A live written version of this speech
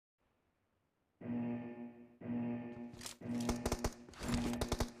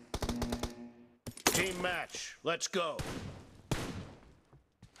match. Let's go.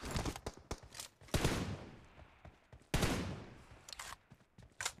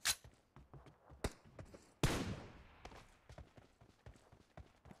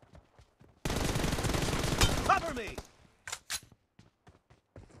 Cover me!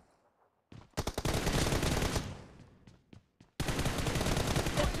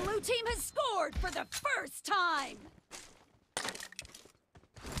 The blue team has scored for the first time!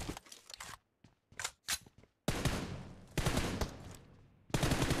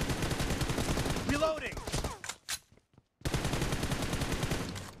 Reloading!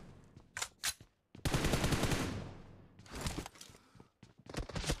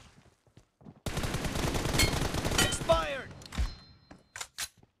 Expired!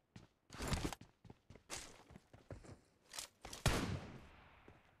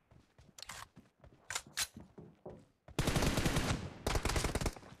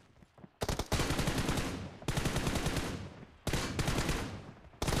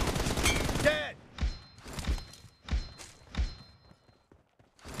 Dead!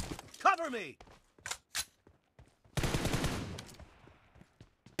 Cover me!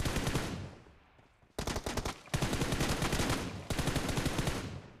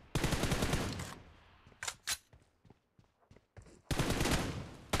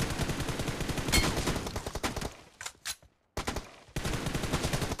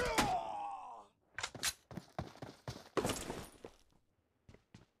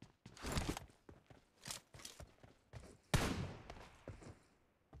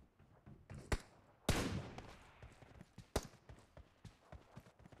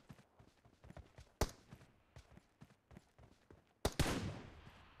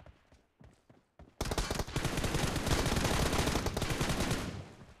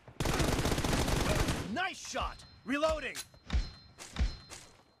 Nice shot! Reloading!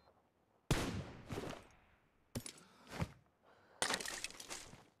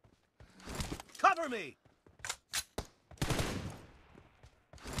 Cover me!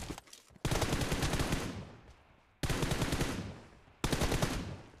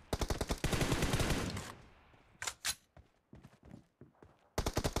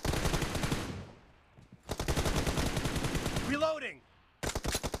 Reloading!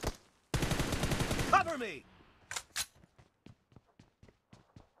 Cover me!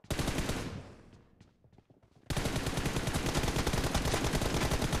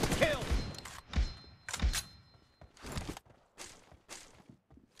 Kill!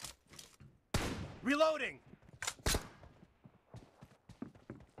 Reloading!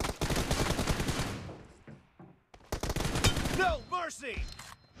 No mercy!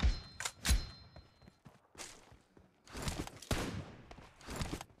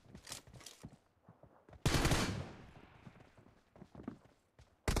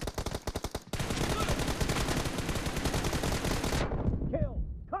 Kill!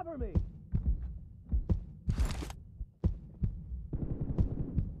 Cover me!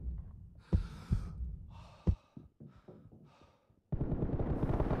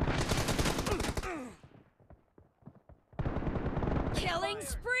 Killing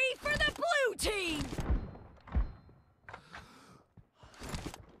spree for the blue team!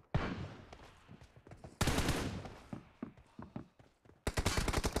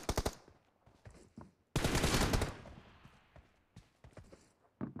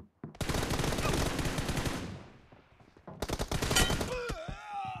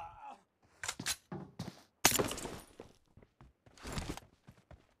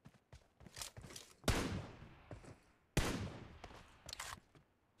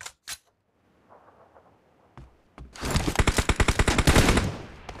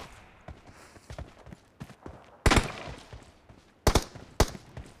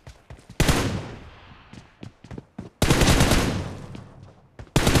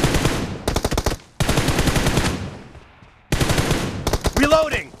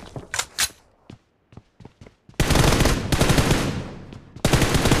 Reloading!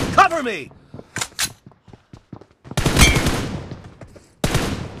 Cover me!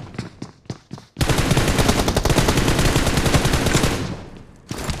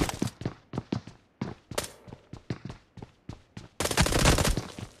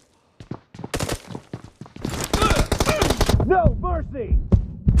 No mercy!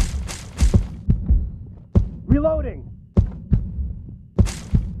 Reloading!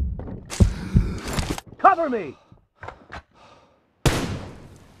 Cover me!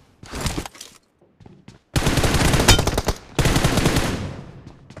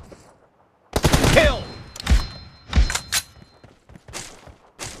 Kill!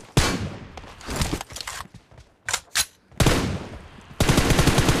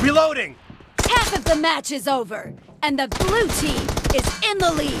 Reloading! Half of the The match is over, and the blue team is in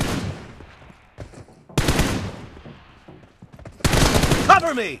the lead.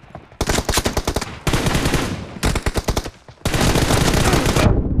 Cover me!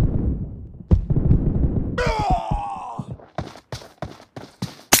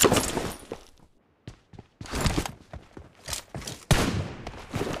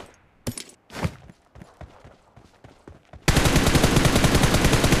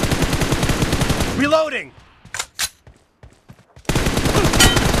 Reloading!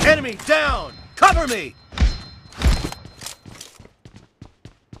 Enemy down! Cover me!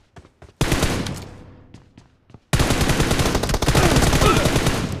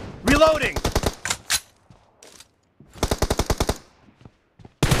 Reloading!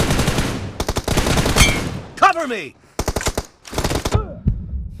 Cover me!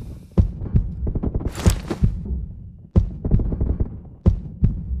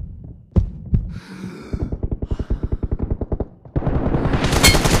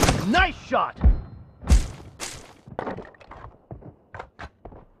 Nice shot!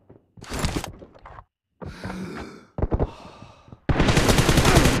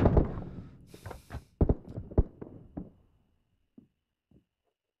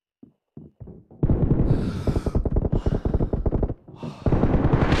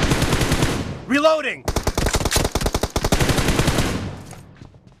 Reloading!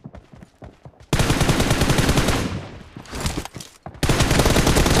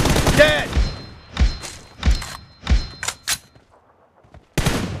 Dead!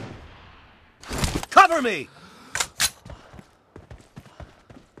 Cover me!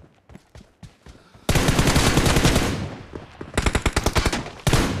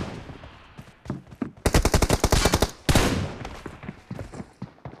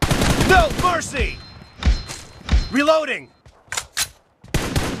 No mercy! Reloading!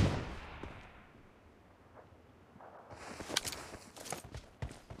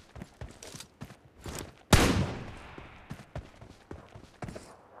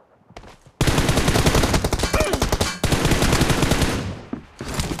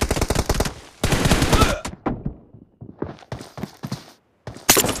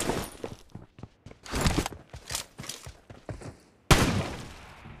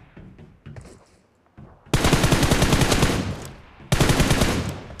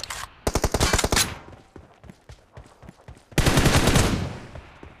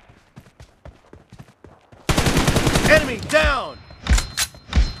 Enemy down!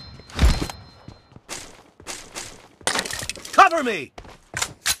 Cover me!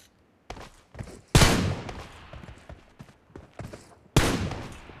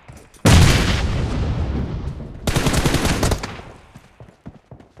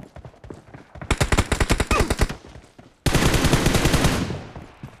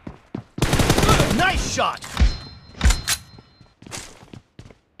 Nice shot!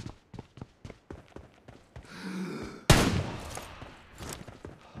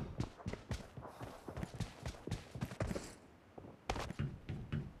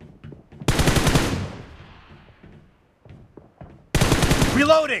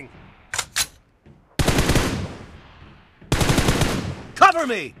 Reloading! Cover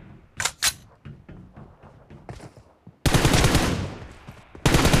me!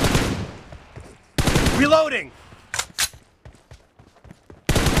 Reloading!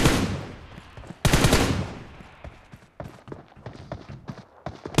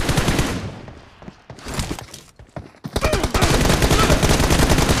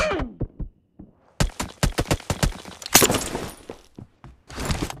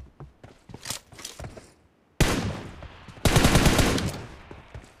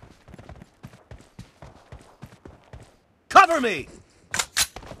 Cover me!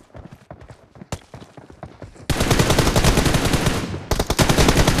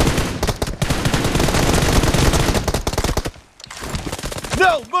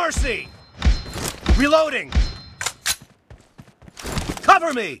 No mercy! Reloading!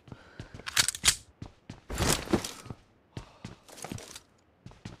 Cover me!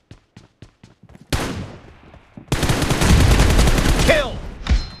 Kill!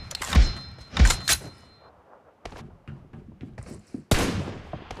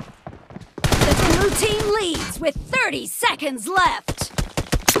 The blue team leads with 30 seconds left.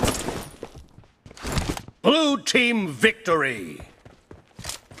 Blue team victory!